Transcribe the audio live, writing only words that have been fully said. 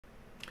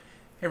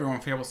Hey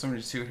everyone,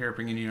 Fable72 here,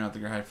 bringing you another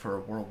guide for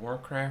World of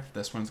Warcraft.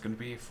 This one's going to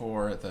be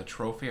for the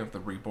trophy of the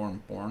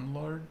Reborn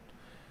Bonelord.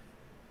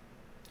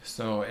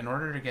 So, in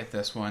order to get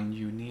this one,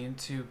 you need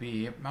to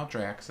be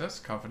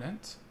Maldraxxus,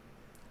 Covenant,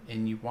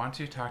 and you want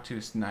to talk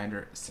to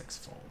Snyder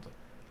Sixfold.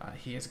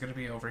 He is going to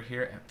be over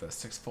here at the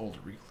Sixfold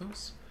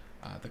Recluse.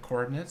 The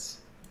coordinates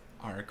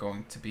are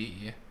going to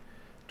be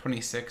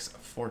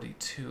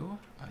 2642.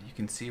 You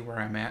can see where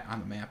I'm at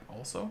on the map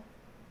also.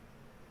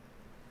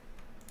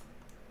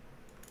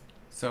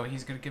 So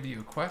he's going to give you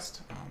a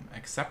quest.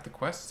 Accept the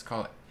quest. It's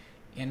called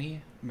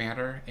Any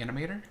Matter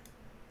Animator.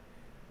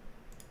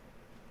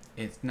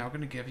 It's now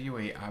going to give you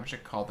a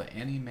object called the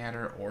Any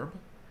Matter Orb.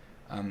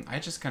 I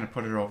just kind of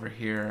put it over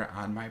here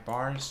on my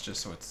bars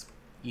just so it's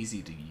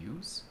easy to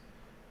use.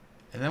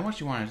 And then what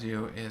you want to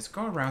do is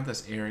go around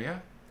this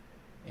area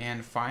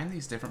and find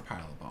these different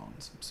pile of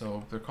bones.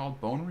 So they're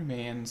called bone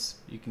remains.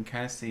 You can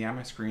kind of see on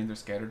my screen they're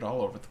scattered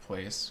all over the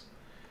place.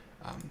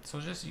 So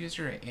just use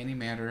your Any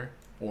Matter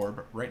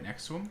Orb right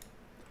next to him.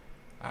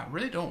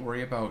 Really don't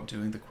worry about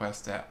doing the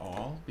quest at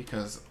all,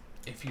 because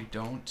if you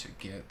don't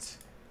get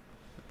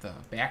the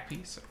back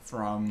piece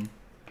from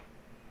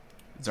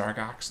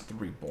Zargox the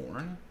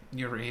Reborn,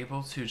 you're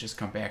able to just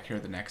come back here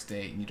the next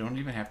day and you don't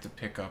even have to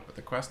pick up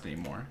the quest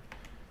anymore,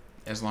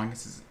 as long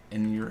as it's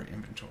in your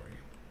inventory.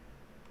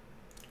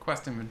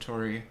 Quest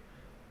inventory,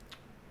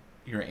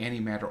 your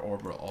Any Matter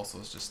Orb will also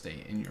just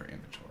stay in your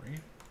inventory.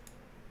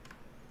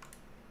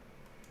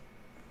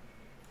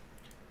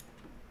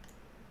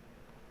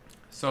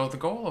 So the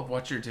goal of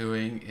what you're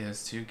doing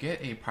is to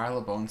get a pile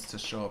of bones to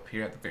show up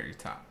here at the very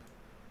top.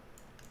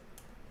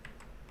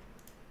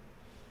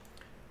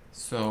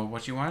 So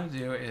what you want to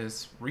do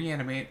is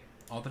reanimate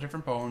all the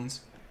different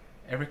bones.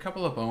 Every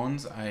couple of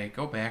bones I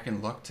go back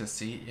and look to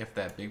see if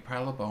that big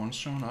pile of bones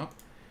shown up,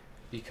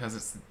 because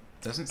it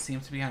doesn't seem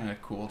to be on a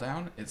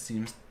cooldown. It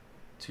seems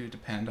to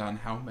depend on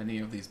how many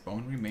of these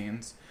bone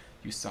remains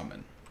you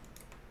summon.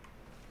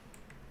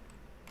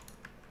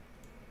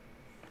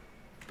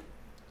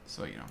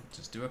 So, you know,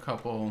 just do a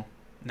couple,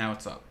 now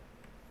it's up.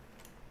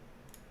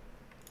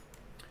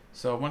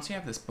 So once you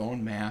have this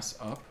bone mass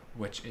up,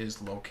 which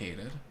is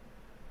located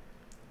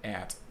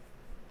at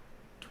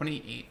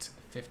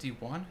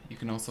 2851, you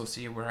can also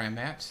see where I'm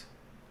at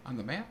on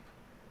the map.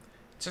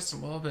 Just a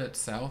little bit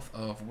south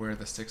of where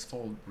the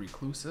Sixfold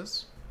Recluse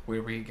is,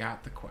 where we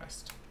got the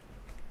quest.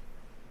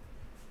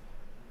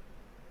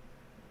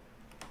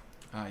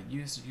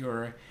 Use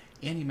your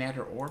Any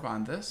Matter Orb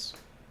on this.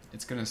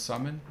 It's going to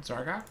summon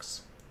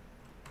Zargox.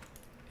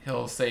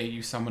 He'll say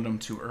you summoned him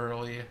too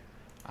early.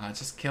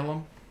 Just kill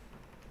him.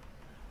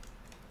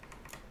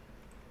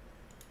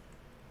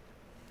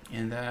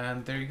 And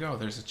then there you go.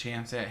 There's a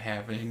chance at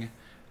having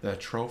the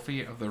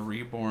trophy of the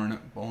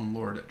Reborn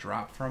Bonelord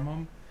drop from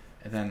him.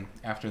 And then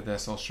after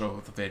this, I'll show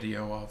the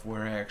video of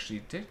where I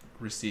actually did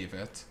receive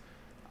it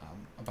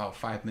about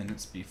 5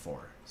 minutes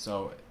before.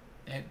 So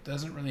it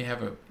doesn't really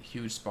have a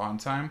huge spawn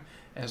time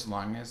as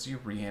long as you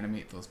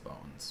reanimate those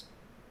bones.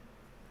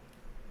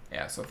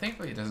 Yeah, so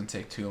thankfully it doesn't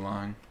take too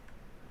long.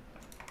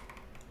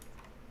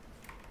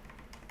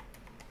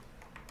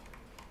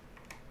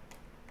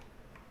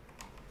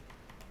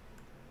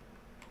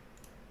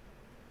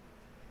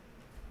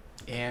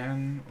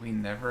 And we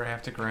never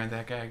have to grind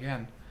that guy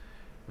again.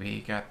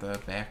 We got the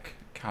back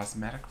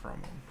cosmetic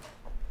from him.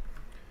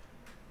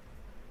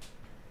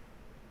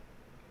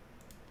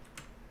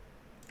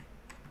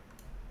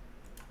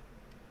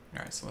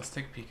 Alright, so let's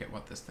take a peek at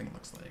what this thing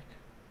looks like.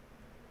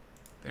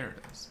 There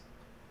it is.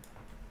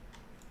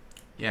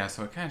 Yeah,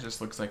 so it kind of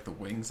just looks like the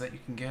wings that you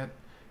can get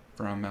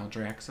from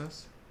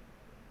Maldraxxus.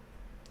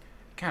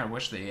 I kind of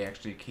wish they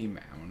actually came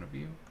out of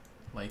you,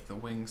 like the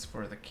wings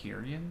for the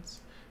Kyrians,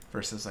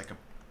 versus like a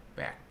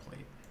back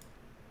plate.